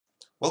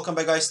Welcome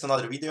back guys to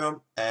another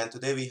video, and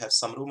today we have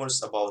some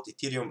rumors about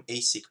Ethereum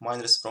ASIC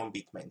miners from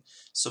Bitmain.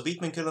 So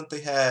Bitmain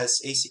currently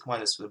has ASIC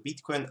miners for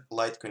Bitcoin,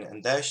 Litecoin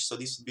and Dash, so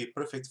this would be a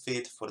perfect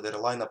fit for their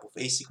lineup of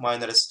ASIC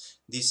miners,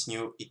 this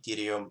new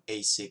Ethereum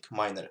ASIC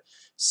miner.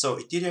 So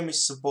Ethereum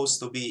is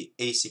supposed to be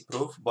ASIC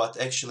proof, but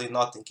actually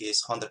nothing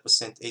is 100%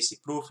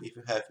 ASIC proof if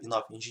you have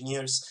enough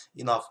engineers,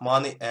 enough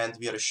money, and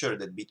we are sure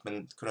that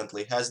Bitmain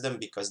currently has them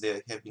because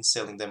they have been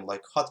selling them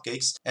like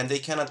hotcakes, and they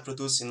cannot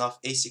produce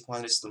enough ASIC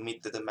miners to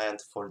meet the demand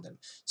for them.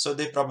 So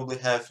they probably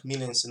have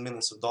millions and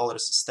millions of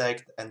dollars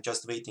stacked and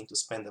just waiting to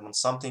spend them on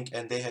something,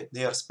 and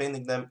they are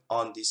spending them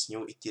on these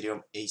new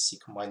Ethereum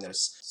ASIC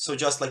miners. So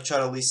just like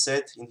Charlie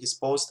said in his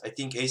post, I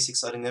think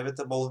ASICs are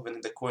inevitable when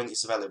the coin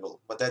is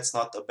valuable, but that's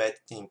not a bad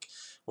thing.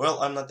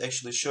 Well, I'm not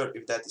actually sure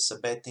if that is a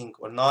bad thing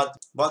or not,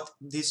 but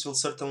this will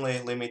certainly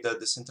limit the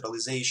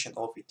decentralization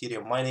of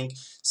Ethereum mining,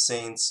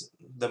 since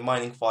the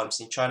mining farms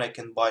in China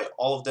can buy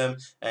all of them,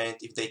 and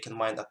if they can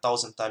mine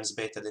 1,000 times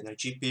better than a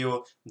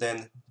GPU,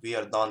 then we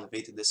are done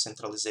with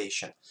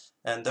decentralization.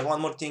 And the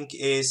one more thing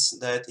is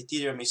that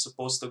Ethereum is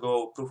supposed to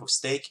go proof of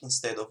stake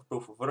instead of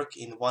proof of work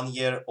in 1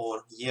 year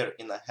or year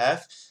and a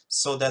half,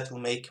 so that will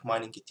make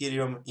mining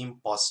Ethereum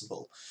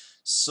impossible.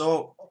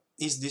 So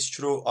is this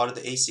true? Are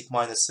the ASIC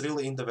miners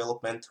really in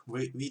development?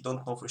 We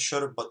don't know for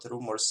sure, but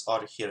rumors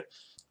are here.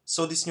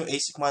 So this new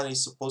ASIC miner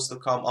is supposed to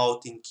come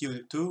out in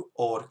Q2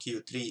 or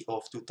Q3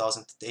 of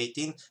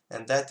 2018,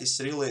 and that is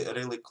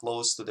really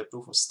close to the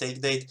proof of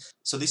stake date.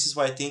 So this is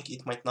why I think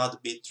it might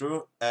not be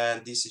true,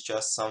 and this is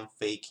just some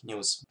fake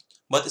news.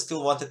 But I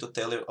still wanted to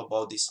tell you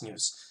about this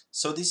news.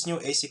 So this new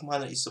ASIC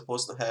miner is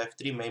supposed to have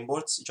 3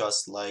 mainboards,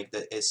 just like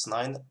the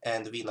S9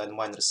 and V9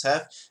 miners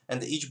have,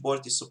 and each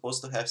board is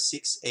supposed to have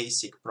 6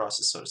 ASIC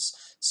processors.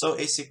 So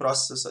ASIC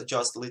processors are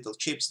just little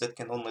chips that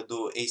can only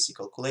do ASIC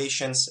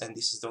calculations, and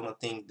this is the only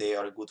thing they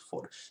are good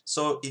for.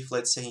 So if,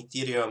 let's say,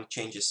 Ethereum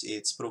changes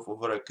its proof of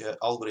work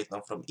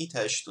algorithm from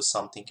Ethash to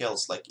something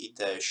else like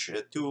Ethash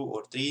 2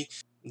 or 3,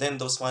 then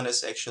those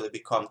miners actually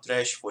become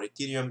trash for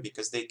Ethereum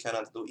because they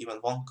cannot do even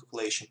one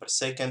calculation per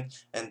second,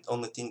 and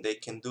only thing they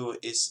can do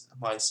is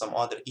mine some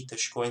other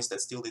Ethash coins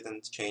that still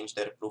didn't change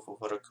their proof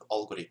of work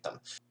algorithm.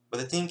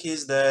 But the thing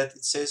is that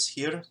it says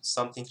here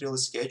something really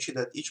sketchy,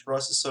 that each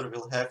processor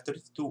will have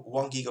 32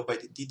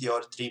 1GB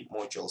DDR3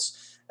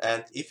 modules.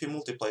 And if we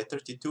multiply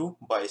 32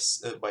 by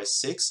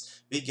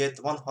 6, we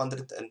get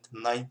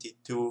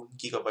 192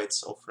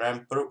 gigabytes of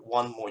RAM per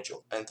one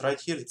module. And right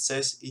here it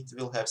says it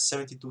will have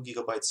 72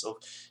 gigabytes of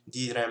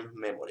DRAM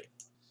memory.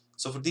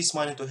 So for this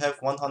miner to have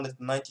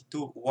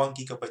 192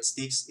 1GB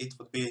sticks, it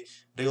would be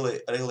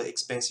really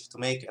expensive to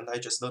make, and I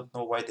just don't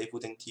know why they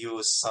wouldn't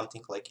use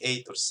something like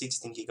 8 or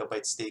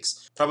 16GB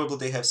sticks. Probably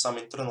they have some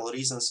internal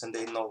reasons and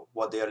they know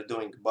what they are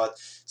doing, but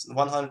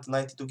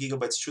 192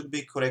 gigabytes should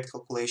be correct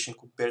calculation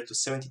compared to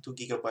 72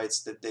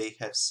 gigabytes that they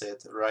have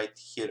set right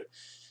here.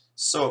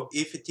 So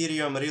if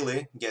Ethereum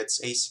really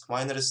gets ASIC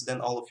miners,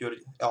 then all of your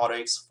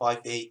RX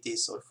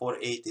 580s or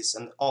 480s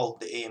and all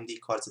the AMD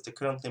cards that are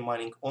currently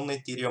mining on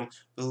Ethereum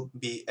will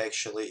be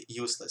actually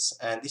useless.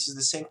 And this is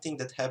the same thing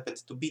that happened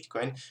to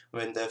Bitcoin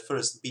when the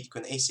first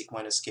Bitcoin ASIC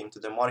miners came to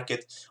the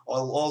market.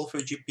 All of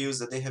your GPUs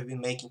that they have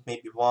been making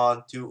maybe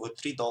 $1, $2 or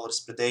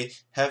 $3 per day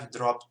have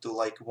dropped to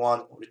like 1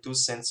 or 2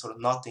 cents or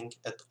nothing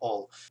at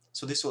all.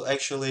 So this will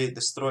actually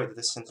destroy the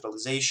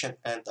decentralization,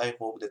 and I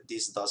hope that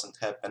this doesn't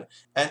happen.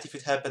 And if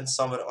it happens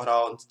somewhere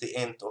around the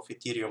end of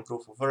Ethereum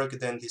proof of work,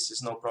 then this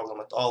is no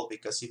problem at all,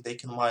 because if they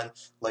can mine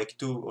like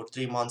 2 or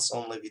 3 months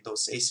only with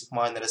those ASIC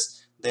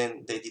miners,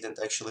 then they didn't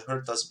actually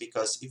hurt us,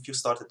 because if you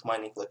started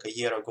mining like a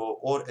year ago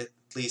or at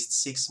least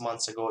 6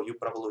 months ago, you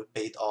probably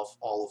paid off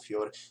all of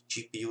your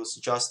GPUs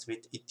just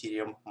with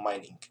Ethereum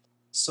mining.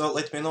 So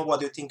let me know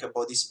what you think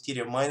about this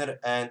Ethereum miner,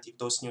 and if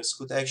those news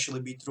could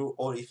actually be true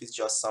or if it's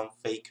just some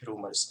fake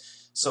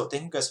rumors. So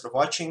thank you guys for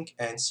watching,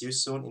 and see you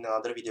soon in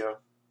another video.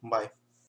 Bye.